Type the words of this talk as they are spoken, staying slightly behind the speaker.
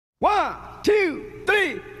2,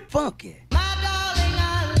 3, funky.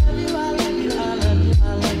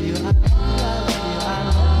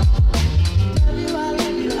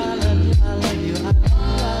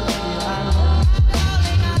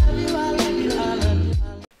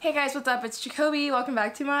 Hey guys, what's up? It's Jacoby. Welcome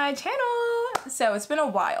back to my channel. So it's been a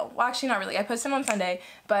while. Well, actually not really. I posted on Sunday,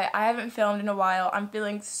 but I haven't filmed in a while. I'm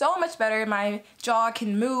feeling so much better. My jaw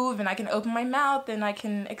can move and I can open my mouth and I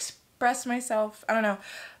can express myself. I don't know.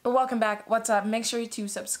 But welcome back. What's up? Make sure to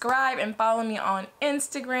subscribe and follow me on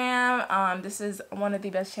Instagram. This is one of the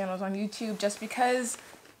best channels on YouTube just because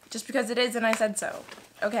it is and I said so.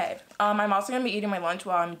 Okay. I'm also going to be eating my lunch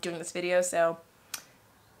while I'm doing this video, so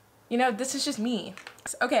you know, this is just me.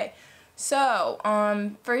 Okay, so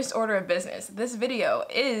first order of business. This video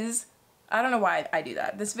is, I don't know why I do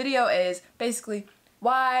that. This video is basically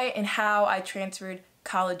why and how I transferred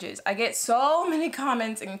colleges. I get so many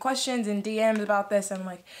comments and questions and DMs about this. I'm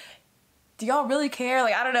like, do y'all really care?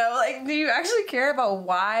 Like, I don't know, like, do you actually care about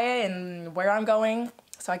why and where I'm going?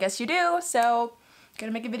 So I guess you do, so I'm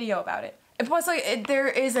gonna make a video about it. And plus, like, there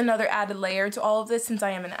is another added layer to all of this since I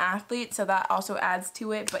am an athlete, so that also adds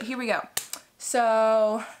to it. But here we go.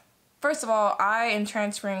 So, first of all, I am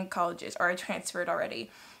transferring colleges, or I transferred already.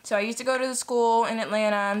 So I used to go to the school in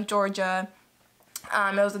Atlanta, Georgia.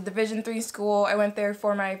 It was a Division III school. I went there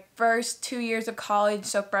for my first 2 years of college,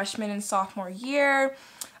 so freshman and sophomore year.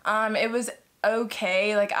 It was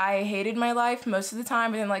okay. Like, I hated my life most of the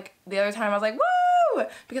time, but then, like, the other time I was like, woo!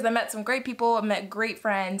 Because I met some great people, I met great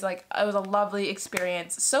friends. Like, it was a lovely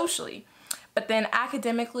experience socially. But then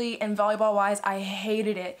academically and volleyball wise, I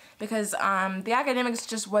hated it because the academics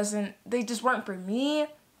just weren't for me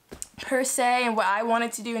per se, and what I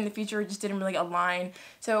wanted to do in the future just didn't really align.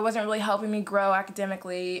 So it wasn't really helping me grow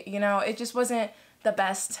academically. You know, it just wasn't the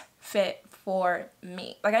best fit for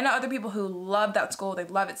me. Like, I know other people who love that school, they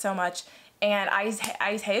love it so much, and I just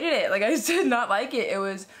hated it. Like, I just did not like it. It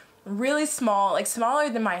was really small, like smaller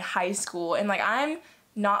than my high school, and like, I'm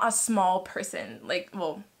not a small person, like,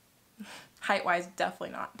 well, height wise definitely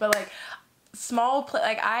not, but like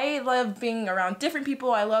like, I love being around different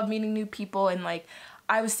people. I love meeting new people, and like,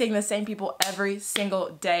 I was seeing the same people every single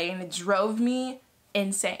day, and it drove me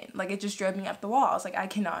insane. Like, it just drove me up the wall. I was like, I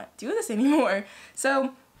cannot do this anymore.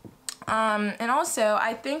 So and also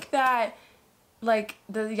I think that, like,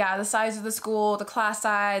 the size of the school, the class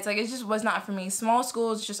size, like, it just was not for me. Small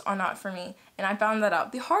schools just are not for me, and I found that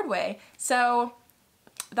out the hard way. So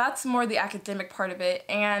that's more the academic part of it.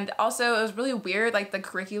 And also, it was really weird. Like, the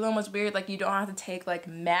curriculum was weird. Like, you don't have to take, like,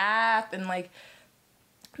 math, and like,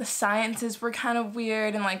 the sciences were kind of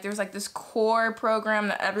weird, and like, there's like this core program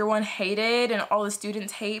that everyone hated and all the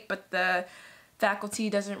students hate, but the faculty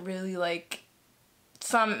doesn't really like.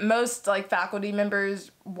 Most like faculty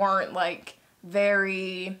members weren't like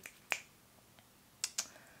very,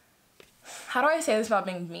 how do I say this without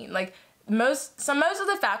being mean? Like, most of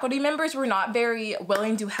the faculty members were not very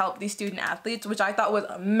willing to help these student athletes, which I thought was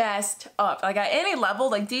messed up. Like, at any level,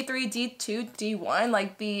 like D3, D2, D1,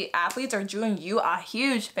 like, the athletes are doing you a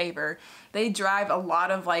huge favor. They drive a lot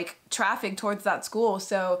of like traffic towards that school,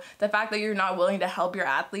 so the fact that you're not willing to help your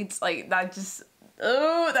athletes, like, that just,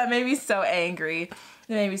 oh, that made me so angry. It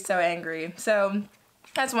made me so angry. So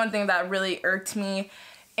that's one thing that really irked me.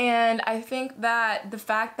 And I think that the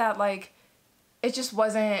fact that, like, it just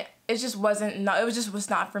was not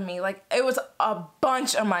for me. Like, it was a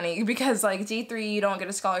bunch of money because, like, D3, you don't get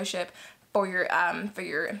a scholarship for your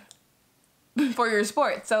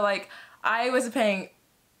sport. So, like, I was paying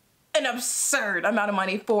an absurd amount of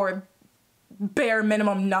money for bare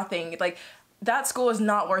minimum nothing. Like, that school is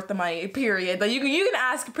not worth the money, period. Like, you can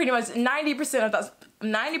ask pretty much 90% of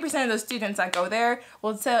those students that go there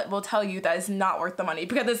will tell you that it's not worth the money,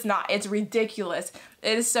 because it's not. It's ridiculous.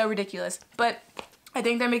 It is so ridiculous. But I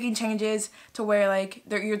think they're making changes to where, like,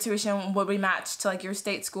 your tuition will be matched to, like, your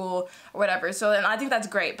state school or whatever. So, and I think that's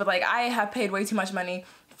great. But, like, I have paid way too much money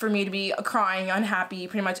for me to be crying, unhappy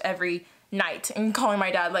pretty much every night and calling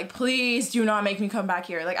my dad, like, please do not make me come back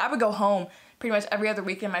here. Like, I would go home pretty much every other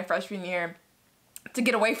weekend my freshman year to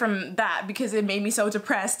get away from that, because it made me so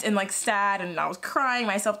depressed and like sad, and I was crying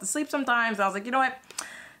myself to sleep sometimes. I was like, you know what,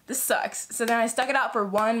 this sucks. So then I stuck it out for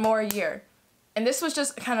one more year, and this was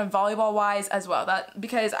just kind of volleyball wise as well, that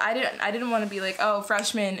because I didn't want to be like, oh,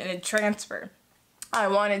 freshman and a transfer. I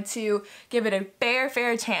wanted to give it a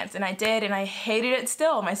fair chance, and I did, and I hated it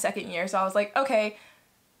still my second year. So I was like, okay,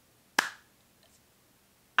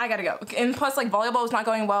 I gotta go. And plus, like, volleyball was not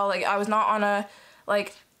going well. Like, I was not on a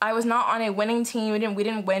winning team. We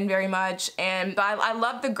didn't win very much, and but I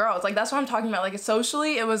love the girls. Like, that's what I'm talking about. Like,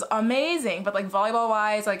 socially, it was amazing, but like volleyball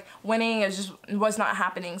wise, like winning, was not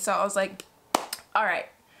happening. So I was like, all right.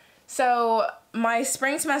 So my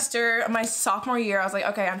spring semester, my sophomore year, I was like,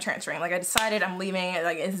 okay, I'm transferring. Like I decided I'm leaving,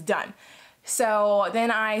 like it's done. So then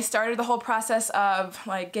I started the whole process of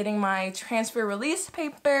like getting my transfer release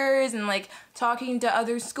papers and like talking to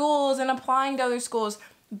other schools and applying to other schools.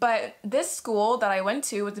 But this school that I went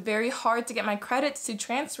to was very hard to get my credits to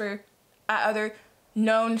transfer at other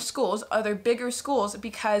known schools, other bigger schools,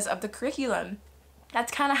 because of the curriculum.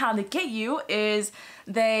 That's kind of how they get you, is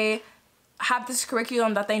they have this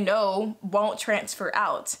curriculum that they know won't transfer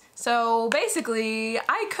out. So basically,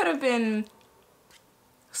 I could have been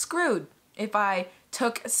screwed if I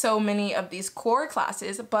took so many of these core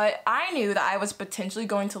classes, but I knew that I was potentially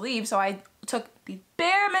going to leave, so I took the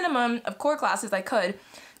bare minimum of core classes I could,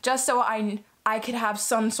 just so I could have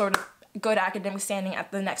some sort of good academic standing at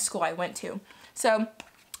the next school I went to. So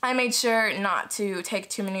I made sure not to take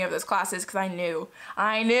too many of those classes because I knew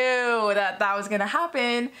that was gonna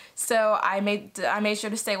happen. So I made sure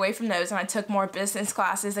to stay away from those, and I took more business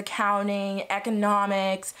classes, accounting,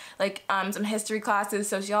 economics, like some history classes,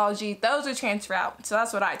 sociology. Those would transfer out. So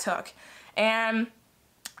that's what I took. And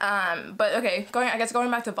but okay, going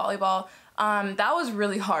back to volleyball, that was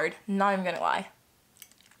really hard. Not even gonna lie.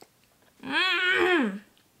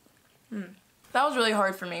 That was really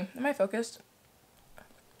hard for me. Am I focused?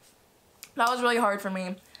 That was really hard for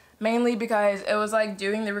me, mainly because it was like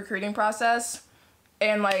doing the recruiting process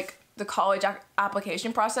and like the college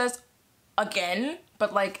application process again,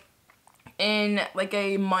 but like in like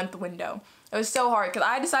a month window. It was so hard because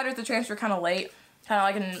I decided to transfer kind of late, kind of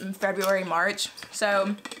like in February, March.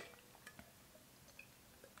 So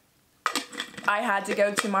I had to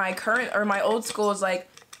go to my my old school's like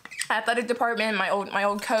athletic department, my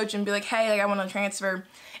old coach, and be like, hey, like I want to transfer.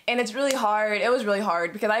 And it's really hard. It was really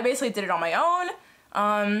hard because I basically did it on my own.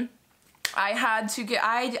 I had to get,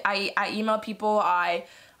 I emailed people. I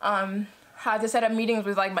had to set up meetings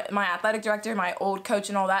with like my athletic director, my old coach,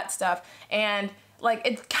 and all that stuff. And like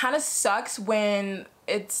it kind of sucks when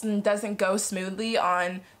it doesn't go smoothly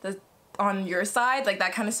on your side. Like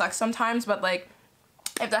that kind of sucks sometimes. But like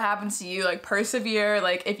if that happens to you, like persevere.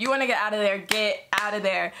 Like if you want to get out of there, get out of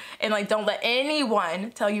there, and like don't let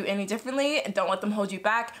anyone tell you any differently, and don't let them hold you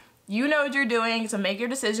back. You know what you're doing, so make your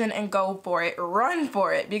decision and go for it. Run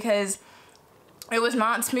for it, because it was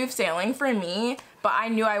not smooth sailing for me, but I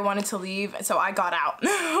knew I wanted to leave, so I got out.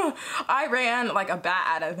 I ran like a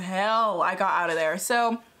bat out of hell. I got out of there.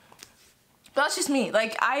 So that's just me.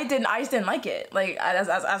 Like I just didn't like it. Like as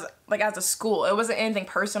a school, it wasn't anything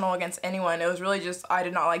personal against anyone. It was really just I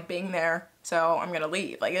did not like being there, so I'm gonna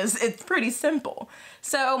leave. Like it's pretty simple.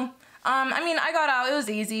 So I mean, I got out. It was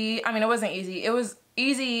easy. I mean, it wasn't easy. It was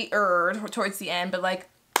easier towards the end, but like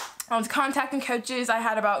I was contacting coaches. I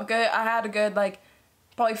had a good like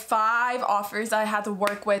probably 5 offers I had to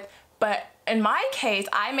work with. But in my case,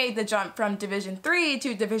 I made the jump from Division 3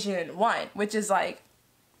 to Division 1, which is like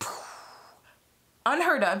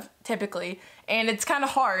unheard of typically, and it's kind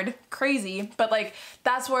of hard, crazy, but like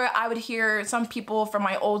that's where I would hear some people from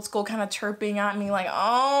my old school kind of chirping at me like,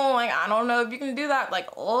 oh, like I don't know if you can do that, like,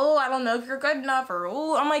 oh, I don't know if you're good enough, or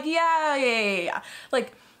oh, I'm like, yeah.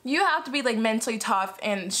 Like you have to be like mentally tough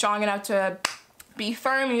and strong enough to be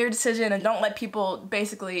firm in your decision, and don't let people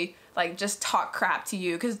basically like just talk crap to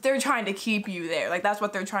you, because they're trying to keep you there. Like that's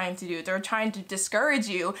what they're trying to do. They're trying to discourage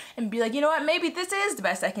you and be like, you know what, maybe this is the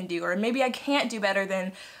best I can do, or maybe I can't do better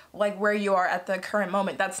than like where you are at the current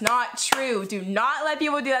moment. That's not true. Do not let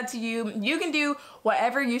people do that to you. You can do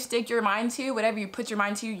whatever you stick your mind to, whatever you put your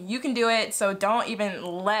mind to, you can do it. So don't even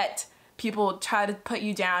let people try to put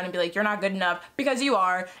you down and be like, you're not good enough, because you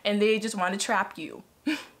are, and they just want to trap you.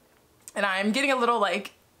 And I'm getting a little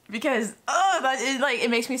like, because it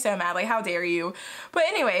makes me so mad, like how dare you. But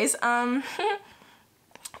anyways, I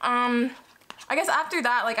guess after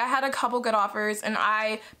that, like I had a couple good offers, and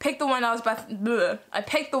I picked the one that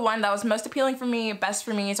was most appealing for me, best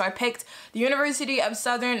for me. So I picked the University of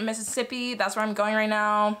Southern Mississippi. That's where I'm going right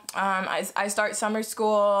now. I start summer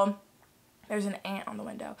school. There's an ant on the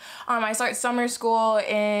window. I start summer school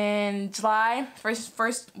in July,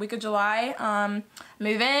 first week of July.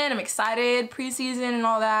 Move in, I'm excited, preseason and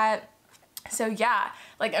all that. So yeah,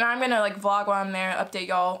 like, and I'm gonna like vlog while I'm there, update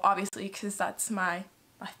y'all, obviously, because that's my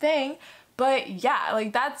thing. But yeah,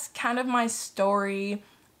 like that's kind of my story.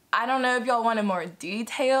 I don't know if y'all wanted more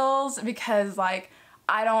details, because like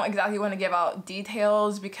I don't exactly want to give out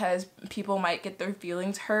details because people might get their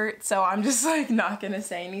feelings hurt. So I'm just like not gonna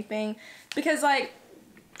say anything, because like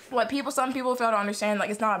some people fail to understand, like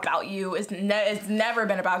it's not about you. It's never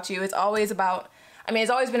been about you. It's always about, I mean,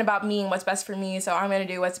 it's always been about me and what's best for me. So I'm gonna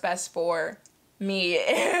do what's best for me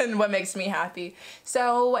and what makes me happy.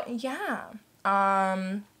 So yeah,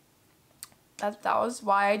 That was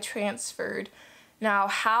why I transferred. Now,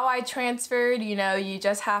 how I transferred, you know, you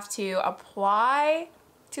just have to apply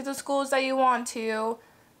to the schools that you want to.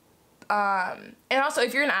 And also,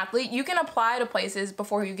 if you're an athlete, you can apply to places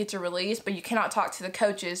before you get your release, but you cannot talk to the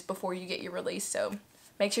coaches before you get your release. So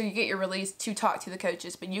make sure you get your release to talk to the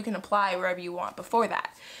coaches, but you can apply wherever you want before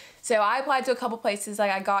that. So I applied to a couple places.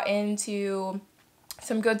 Like, I got into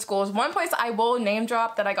some good schools. One place I will name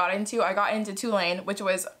drop that I got into Tulane, which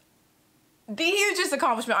was the hugest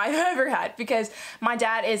accomplishment I've ever had, because my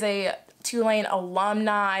dad is a Tulane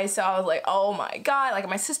alumni, so I was like, oh my god, like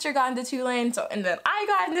my sister got into Tulane, and then I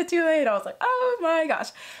got into Tulane, I was like, oh my gosh.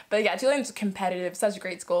 But yeah, Tulane's competitive, such a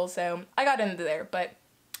great school, so I got into there, but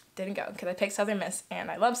didn't go because I picked Southern Miss,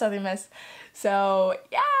 and I love Southern Miss, so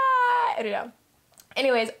yeah, I don't know.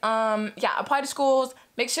 Anyways, yeah, apply to schools,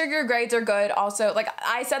 make sure your grades are good. Also, like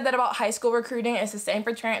I said that about high school recruiting, it's the same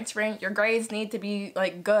for transferring. Your grades need to be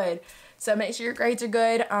like good, so make sure your grades are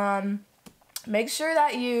good. Make sure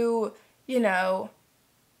that you know,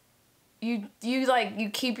 you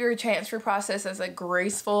keep your transfer process as like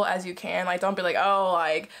graceful as you can. Like, don't be like, oh,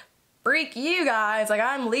 like, freak you guys, like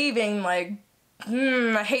I'm leaving, like,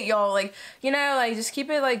 I hate y'all, like, you know, like just keep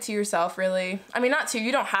it like to yourself, really. I mean, not to,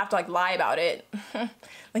 you don't have to like lie about it.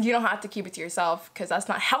 Like, you don't have to keep it to yourself because that's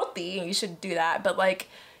not healthy and you shouldn't do that, but like,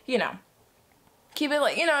 you know, keep it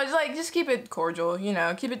like, you know, just keep it cordial, you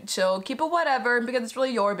know, keep it chill, keep it whatever, because it's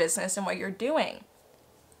really your business and what you're doing.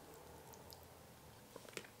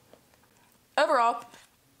 Overall,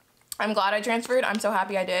 I'm glad I transferred. I'm so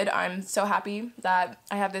happy I did. I'm so happy that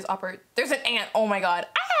I have this there's an ant, oh my god.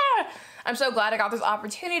 Ah! I'm so glad I got this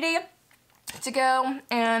opportunity to go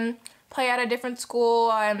and play at a different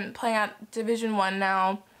school. I'm playing at Division I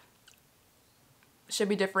now. Should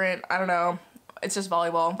be different, I don't know. It's just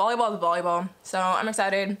volleyball. Volleyball is volleyball. So I'm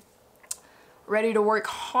excited, ready to work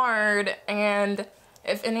hard, and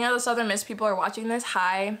if any of the Southern Miss people are watching this,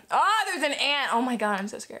 hi. Oh, there's an ant, oh my god, I'm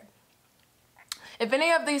so scared. If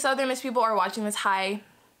any of these Southern Miss people are watching this, hi.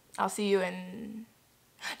 I'll see you in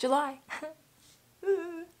July.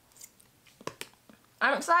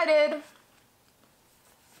 I'm excited.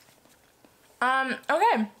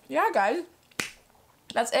 Okay, yeah guys,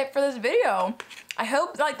 that's it for this video. I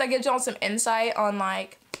hope like that gives y'all some insight on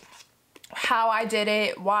like how I did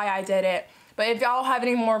it, why I did it. But if y'all have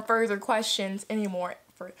any more further questions, if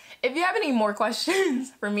you have any more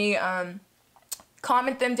questions for me,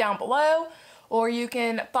 comment them down below, or you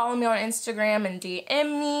can follow me on Instagram and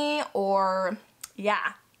DM me, or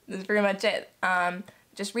yeah, that's pretty much it.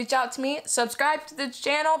 Just reach out to me, subscribe to the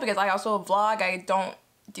channel, because I also vlog. I don't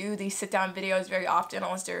do these sit down videos very often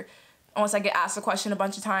unless I get asked a question a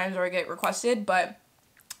bunch of times or I get requested, but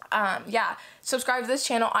yeah, subscribe to this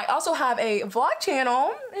channel. I also have a vlog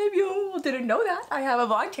channel, if you didn't know that. I have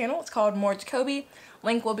a vlog channel, it's called More Jacoby.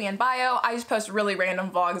 Link will be in bio. I just post really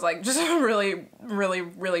random vlogs, like just really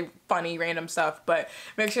funny random stuff, but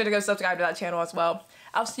make sure to go subscribe to that channel as well.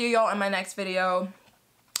 I'll see y'all in my next video.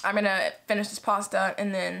 I'm gonna finish this pasta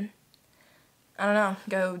and then, I don't know,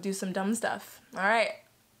 go do some dumb stuff. Alright.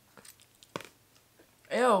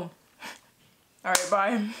 Ew. Alright,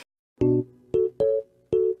 bye.